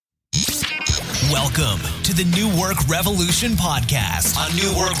Welcome to the New Work Revolution podcast on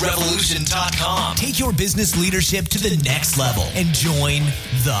newworkrevolution.com. Take your business leadership to the next level and join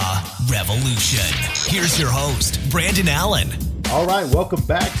the revolution. Here's your host, Brandon Allen. All right, welcome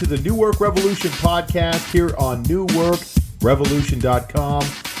back to the New Work Revolution podcast here on newworkrevolution.com.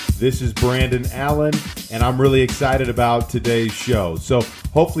 This is Brandon Allen, and I'm really excited about today's show. So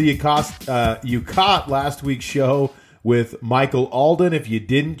hopefully you caught last week's show with Michael Alden. If you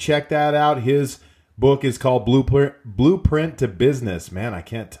didn't check that out, his book is called Blueprint to Business. Man, I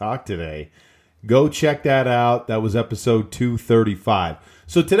can't talk today. Go check that out. That was episode 235.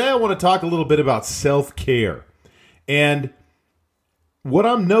 So today I want to talk a little bit about self-care. And what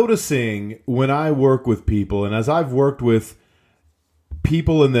I'm noticing when I work with people, and as I've worked with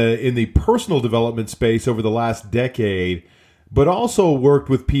people in the personal development space over the last decade, but also worked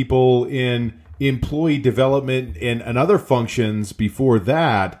with people in employee development and other functions before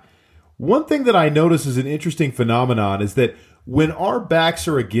that, one thing that I notice is an interesting phenomenon is that when our backs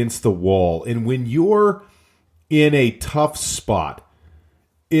are against the wall and when you're in a tough spot,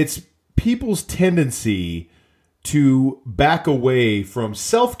 it's people's tendency to back away from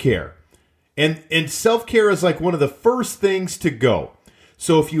self-care. And self-care is like one of the first things to go.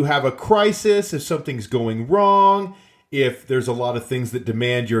 So if you have a crisis, if something's going wrong, if there's a lot of things that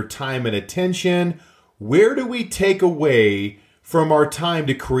demand your time and attention, where do we take away from our time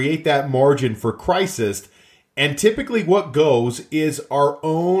to create that margin for crisis? And typically what goes is our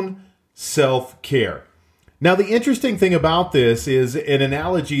own self-care. Now, the interesting thing about this is an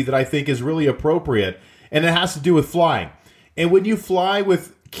analogy that I think is really appropriate, and it has to do with flying. And when you fly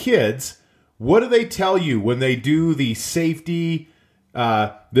with kids, what do they tell you when they do the safety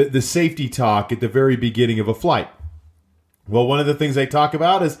the safety talk at the very beginning of a flight? Well, one of the things they talk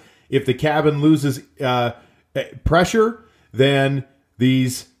about is if the cabin loses pressure, then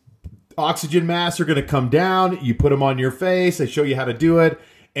these oxygen masks are going to come down. You put them on your face. They show you how to do it.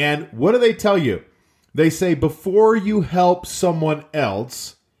 And what do they tell you? They say, before you help someone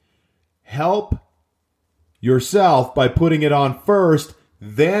else, help yourself by putting it on first,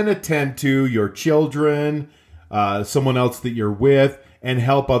 then attend to your children, someone else that you're with, and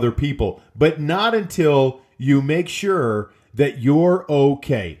help other people. But not until you make sure that you're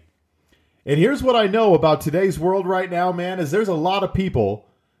okay. And here's what I know about today's world right now, man, is there's a lot of people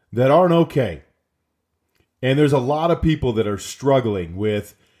that aren't okay. And there's a lot of people that are struggling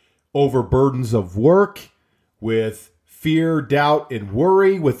with overburdens of work, with fear, doubt, and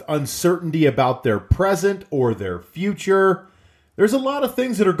worry, with uncertainty about their present or their future. There's a lot of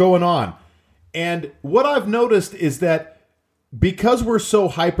things that are going on. And what I've noticed is that because we're so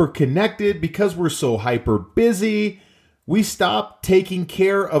hyper-connected, because we're so hyper-busy, we stop taking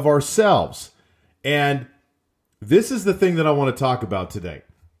care of ourselves. And this is the thing that I want to talk about today.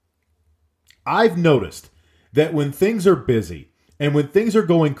 I've noticed that when things are busy and when things are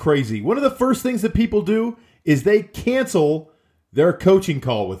going crazy, one of the first things that people do is they cancel their coaching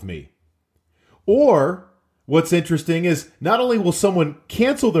call with me. Or what's interesting is not only will someone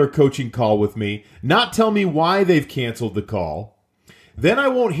cancel their coaching call with me, not tell me why they've canceled the call, then I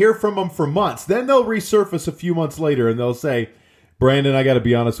won't hear from them for months. Then they'll resurface a few months later and they'll say, Brandon, I got to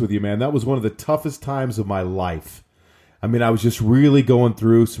be honest with you, man. That was one of the toughest times of my life. I mean, I was just really going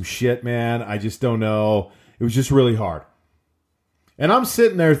through some shit, man. I just don't know. It was just really hard. And I'm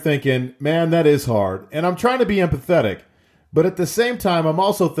sitting there thinking, man, that is hard. And I'm trying to be empathetic. But at the same time, I'm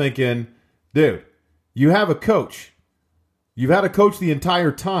also thinking, dude, you have a coach. You've had a coach the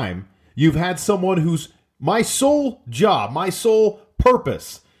entire time. You've had someone who's my sole job, my sole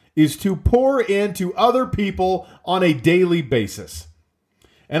purpose is to pour into other people on a daily basis.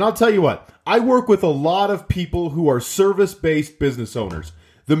 And I'll tell you what, I work with a lot of people who are service-based business owners.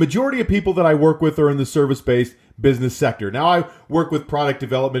 The majority of people that I work with are in the service-based business sector. Now, I work with product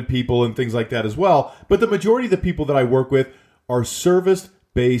development people and things like that as well, but the majority of the people that I work with are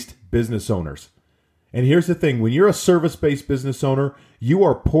service-based business owners. And here's the thing, when you're a service-based business owner, you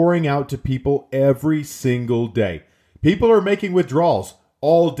are pouring out to people every single day. People are making withdrawals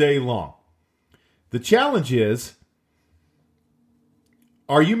all day long. The challenge is,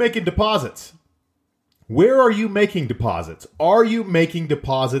 are you making deposits? Where are you making deposits? Are you making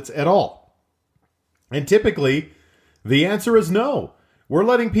deposits at all? And typically, the answer is no. We're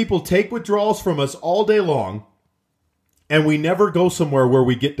letting people take withdrawals from us all day long, and we never go somewhere where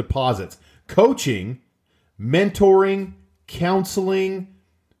we get deposits. Coaching, mentoring, counseling,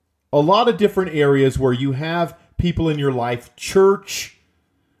 a lot of different areas where you have people in your life, church,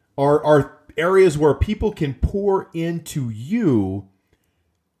 are areas where people can pour into you,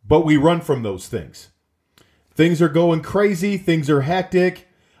 but we run from those things. Things are going crazy. Things are hectic.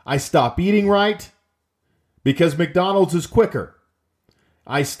 I stop eating right because McDonald's is quicker.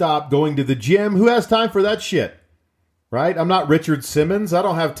 I stop going to the gym. Who has time for that shit? Right? I'm not Richard Simmons. I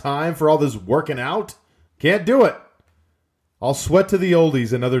don't have time for all this working out. Can't do it. I'll sweat to the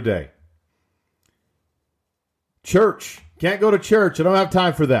oldies another day. Church. Can't go to church. I don't have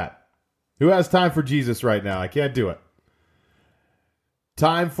time for that. Who has time for Jesus right now? I can't do it.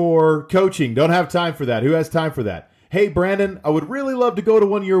 Time for coaching. Don't have time for that. Who has time for that? Hey, Brandon, I would really love to go to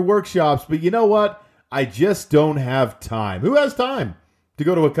one of your workshops, but you know what? I just don't have time. Who has time to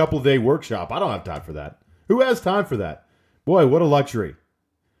go to a couple-day workshop? I don't have time for that. Who has time for that? Boy, what a luxury.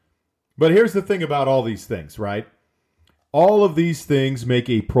 But here's the thing about all these things, right? All of these things make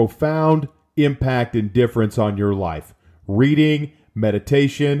a profound impact and difference on your life. Reading,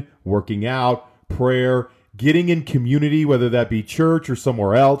 meditation, working out, prayer, getting in community, whether that be church or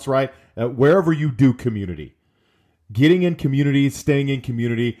somewhere else, right? Wherever you do community. Getting in community, staying in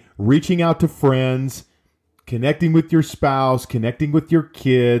community, reaching out to friends, connecting with your spouse, connecting with your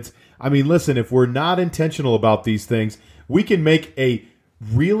kids. I mean, listen, if we're not intentional about these things, we can make a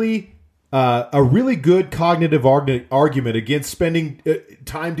really good cognitive argument against spending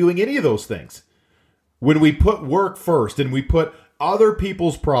time doing any of those things. When we put work first and we put other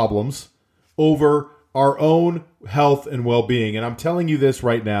people's problems over our own health and well-being. And I'm telling you this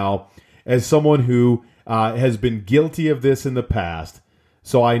right now as someone who has been guilty of this in the past.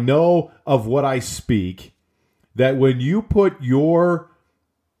 So I know of what I speak, that when you put your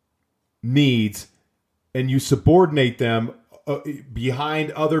needs and you subordinate them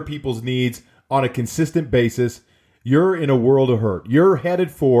behind other people's needs on a consistent basis, you're in a world of hurt. You're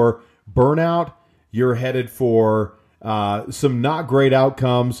headed for burnout. You're headed for some not great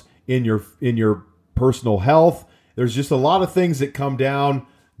outcomes in your personal health. There's just a lot of things that come down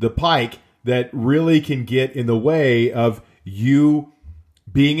the pike that really can get in the way of you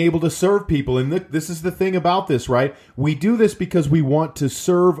being able to serve people. And this is the thing about this, right? We do this because we want to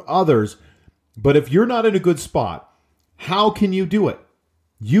serve others. But if you're not in a good spot, how can you do it?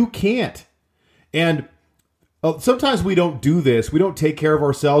 You can't. And sometimes we don't do this. We don't take care of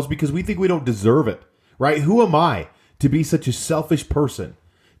ourselves because we think we don't deserve it, right? Who am I to be such a selfish person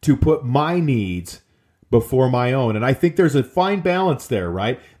to put my needs before my own? And I think there's a fine balance there,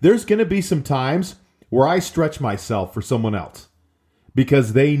 right? There's going to be some times where I stretch myself for someone else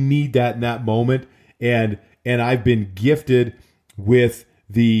because they need that in that moment. And I've been gifted with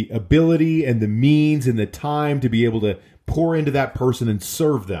the ability and the means and the time to be able to pour into that person and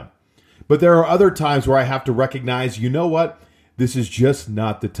serve them. But there are other times where I have to recognize, you know what? This is just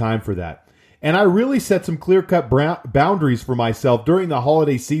not the time for that. And I really set some clear-cut boundaries for myself during the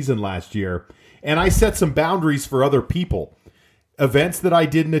holiday season last year. And I set some boundaries for other people. Events that I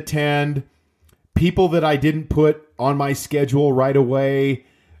didn't attend, people that I didn't put on my schedule right away,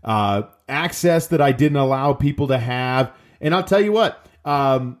 access that I didn't allow people to have. And I'll tell you what,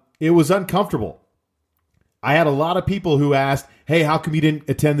 it was uncomfortable. I had a lot of people who asked, hey, how come you didn't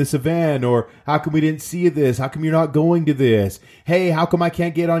attend this event? Or how come we didn't see this? How come you're not going to this? Hey, how come I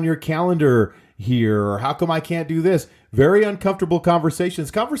can't get on your calendar here? Or how come I can't do this? Very uncomfortable conversations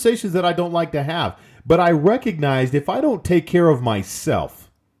that I don't like to have. But I recognized if I don't take care of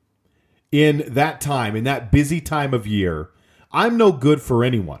myself in that time, in that busy time of year, I'm no good for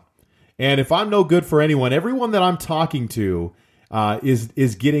anyone. And if I'm no good for anyone, everyone that I'm talking to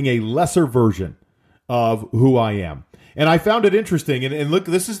is getting a lesser version of who I am. And I found it interesting. And look,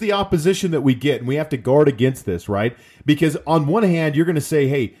 this is the opposition that we get, and we have to guard against this, right? Because on one hand, you're going to say,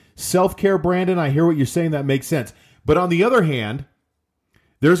 hey, self-care, Brandon, I hear what you're saying. That makes sense. But on the other hand,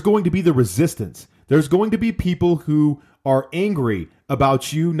 there's going to be the resistance. There's going to be people who are angry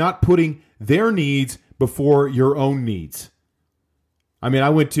about you not putting their needs before your own needs. I mean, I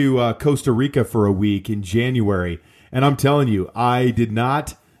went to Costa Rica for a week in January, and I'm telling you, I did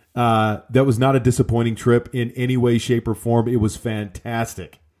not... that was not a disappointing trip in any way, shape, or form. It was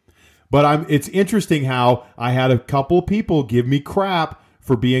fantastic. But it's interesting how I had a couple people give me crap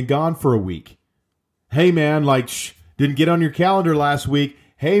for being gone for a week. Hey, man, didn't get on your calendar last week.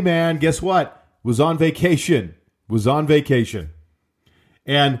 Hey, man, guess what? Was on vacation.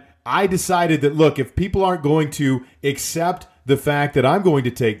 And I decided that, look, if people aren't going to accept the fact that I'm going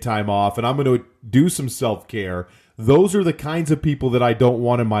to take time off and I'm going to do some self-care, those are the kinds of people that I don't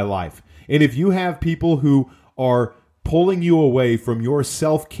want in my life. And if you have people who are pulling you away from your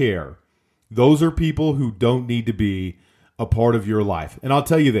self-care, those are people who don't need to be a part of your life. And I'll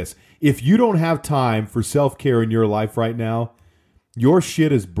tell you this, if you don't have time for self-care in your life right now, your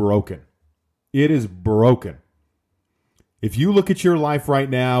shit is broken. It is broken. If you look at your life right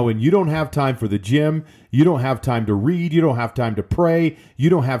now and you don't have time for the gym, you don't have time to read, you don't have time to pray, you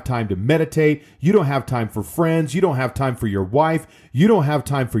don't have time to meditate, you don't have time for friends, you don't have time for your wife, you don't have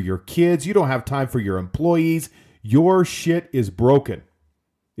time for your kids, you don't have time for your employees, your shit is broken.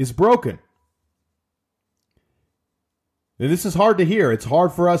 It's broken. And this is hard to hear. It's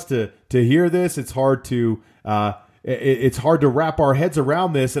hard for us to hear this. It's hard to wrap our heads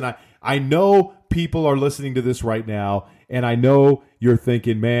around this. And I know people are listening to this right now, and I know you're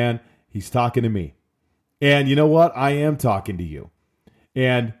thinking, man, he's talking to me. And you know what? I am talking to you.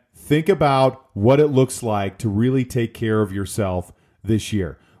 And think about what it looks like to really take care of yourself this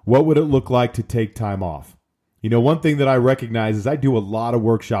year. What would it look like to take time off? You know, one thing that I recognize is I do a lot of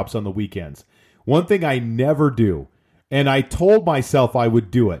workshops on the weekends. One thing I never do, and I told myself I would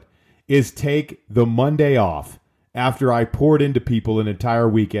do it, is take the Monday off after I poured into people an entire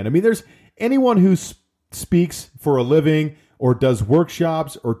weekend. I mean, there's anyone who speaks for a living or does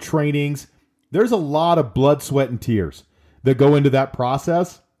workshops or trainings, there's a lot of blood, sweat, and tears that go into that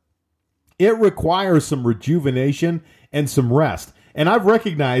process. It requires some rejuvenation and some rest. And I've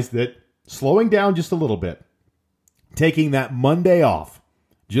recognized that slowing down just a little bit, taking that Monday off,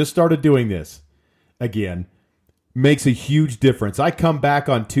 just started doing this again, makes a huge difference. I come back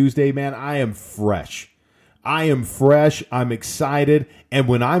on Tuesday, man, I am fresh. I'm excited. And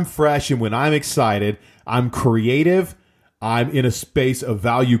when I'm fresh and when I'm excited, I'm creative. I'm in a space of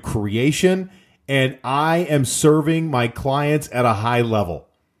value creation. And I am serving my clients at a high level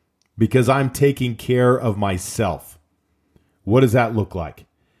because I'm taking care of myself. What does that look like?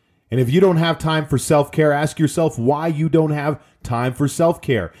 And if you don't have time for self-care, ask yourself why you don't have time for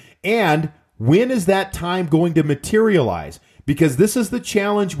self-care. And when is that time going to materialize? Because this is the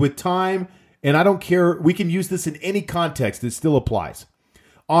challenge with time. And I don't care, we can use this in any context, it still applies.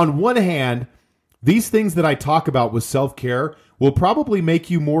 On one hand, these things that I talk about with self-care will probably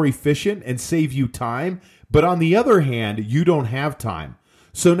make you more efficient and save you time. But on the other hand, you don't have time.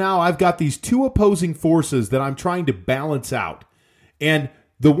 So now I've got these two opposing forces that I'm trying to balance out. And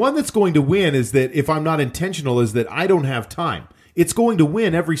the one that's going to win is that if I'm not intentional, is that I don't have time. It's going to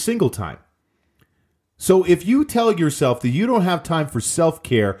win every single time. So if you tell yourself that you don't have time for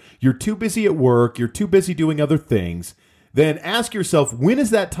self-care, you're too busy at work, you're too busy doing other things, then ask yourself, when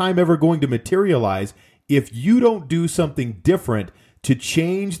is that time ever going to materialize if you don't do something different to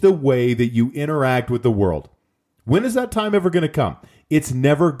change the way that you interact with the world? When is that time ever going to come? It's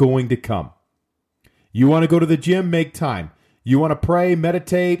never going to come. You want to go to the gym? Make time. You want to pray,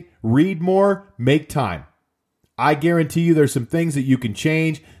 meditate, read more? Make time. I guarantee you there's some things that you can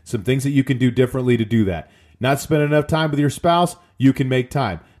change, some things that you can do differently to do that. Not spending enough time with your spouse, you can make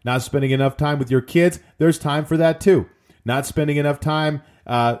time. Not spending enough time with your kids, there's time for that too. Not spending enough time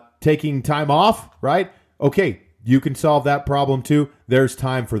taking time off, right? Okay, you can solve that problem too. There's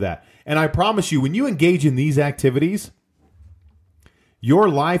time for that. And I promise you, when you engage in these activities, your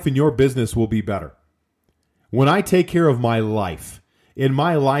life and your business will be better. When I take care of my life, and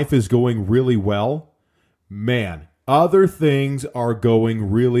my life is going really well, man, other things are going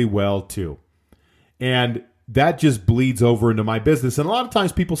really well too. And that just bleeds over into my business. And a lot of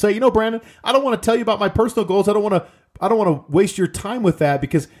times people say, you know, Brandon, I don't want to tell you about my personal goals. I don't want to waste your time with that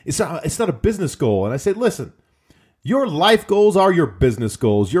because it's not a business goal. And I say, listen, your life goals are your business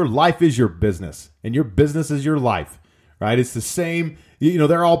goals. Your life is your business and your business is your life, right? It's the same,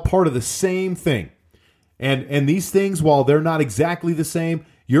 they're all part of the same thing. And these things, while they're not exactly the same,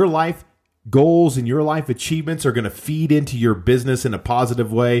 your life goals and your life achievements are going to feed into your business in a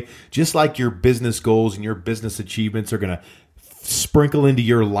positive way, just like your business goals and your business achievements are going to sprinkle into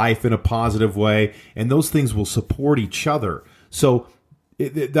your life in a positive way, and those things will support each other. So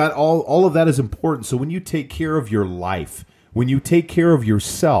that all of that is important. So when you take care of your life, when you take care of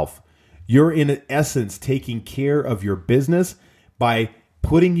yourself, you're in essence taking care of your business by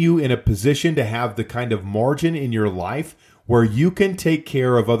putting you in a position to have the kind of margin in your life where you can take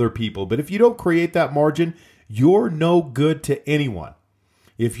care of other people. But if you don't create that margin, you're no good to anyone.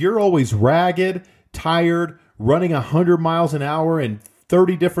 If you're always ragged, tired, running 100 miles an hour in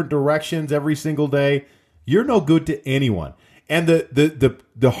 30 different directions every single day, you're no good to anyone. And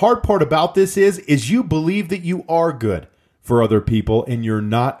the hard part about this is you believe that you are good for other people and you're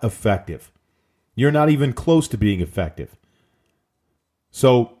not effective. You're not even close to being effective.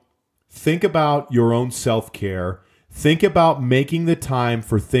 So think about your own self-care. Think about making the time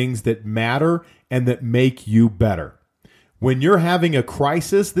for things that matter and that make you better. When you're having a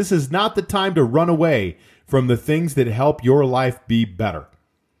crisis, this is not the time to run away from the things that help your life be better.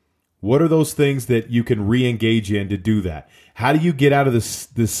 What are those things that you can re-engage in to do that? How do you get out of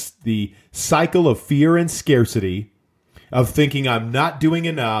the cycle of fear and scarcity of thinking I'm not doing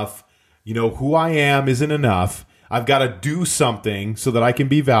enough, who I am isn't enough. I've got to do something so that I can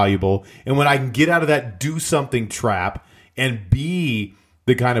be valuable. And when I can get out of that do something trap and be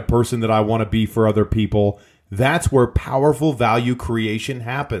the kind of person that I want to be for other people, that's where powerful value creation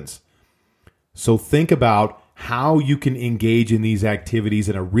happens. So think about how you can engage in these activities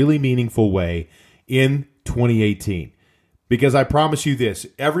in a really meaningful way in 2018. Because I promise you this,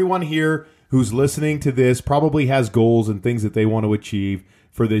 everyone here who's listening to this probably has goals and things that they want to achieve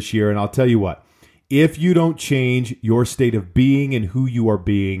for this year. And I'll tell you what, if you don't change your state of being and who you are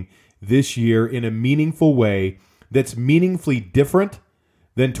being this year in a meaningful way that's meaningfully different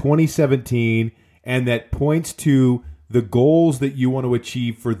than 2017 and that points to the goals that you want to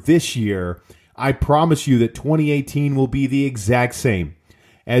achieve for this year, I promise you that 2018 will be the exact same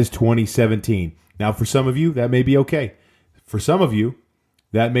as 2017. Now, for some of you, that may be okay. For some of you,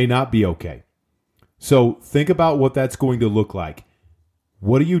 that may not be okay. So think about what that's going to look like.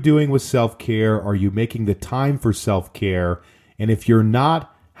 What are you doing with self-care? Are you making the time for self-care? And if you're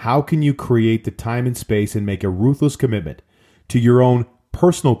not, how can you create the time and space and make a ruthless commitment to your own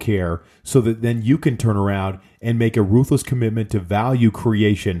personal care so that then you can turn around and make a ruthless commitment to value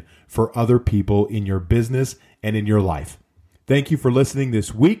creation for other people in your business and in your life? Thank you for listening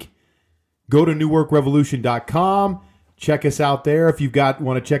this week. Go to newworkrevolution.com. Check us out there if you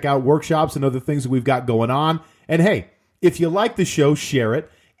want to check out workshops and other things that we've got going on. And hey, if you like the show, share it.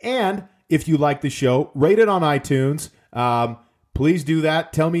 And if you like the show, rate it on iTunes. Please do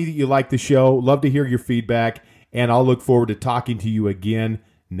that. Tell me that you like the show. Love to hear your feedback. And I'll look forward to talking to you again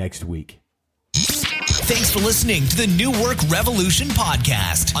next week. Thanks for listening to the New Work Revolution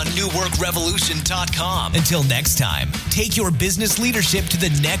podcast on newworkrevolution.com. Until next time, take your business leadership to the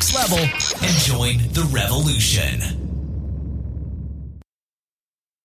next level and join the revolution.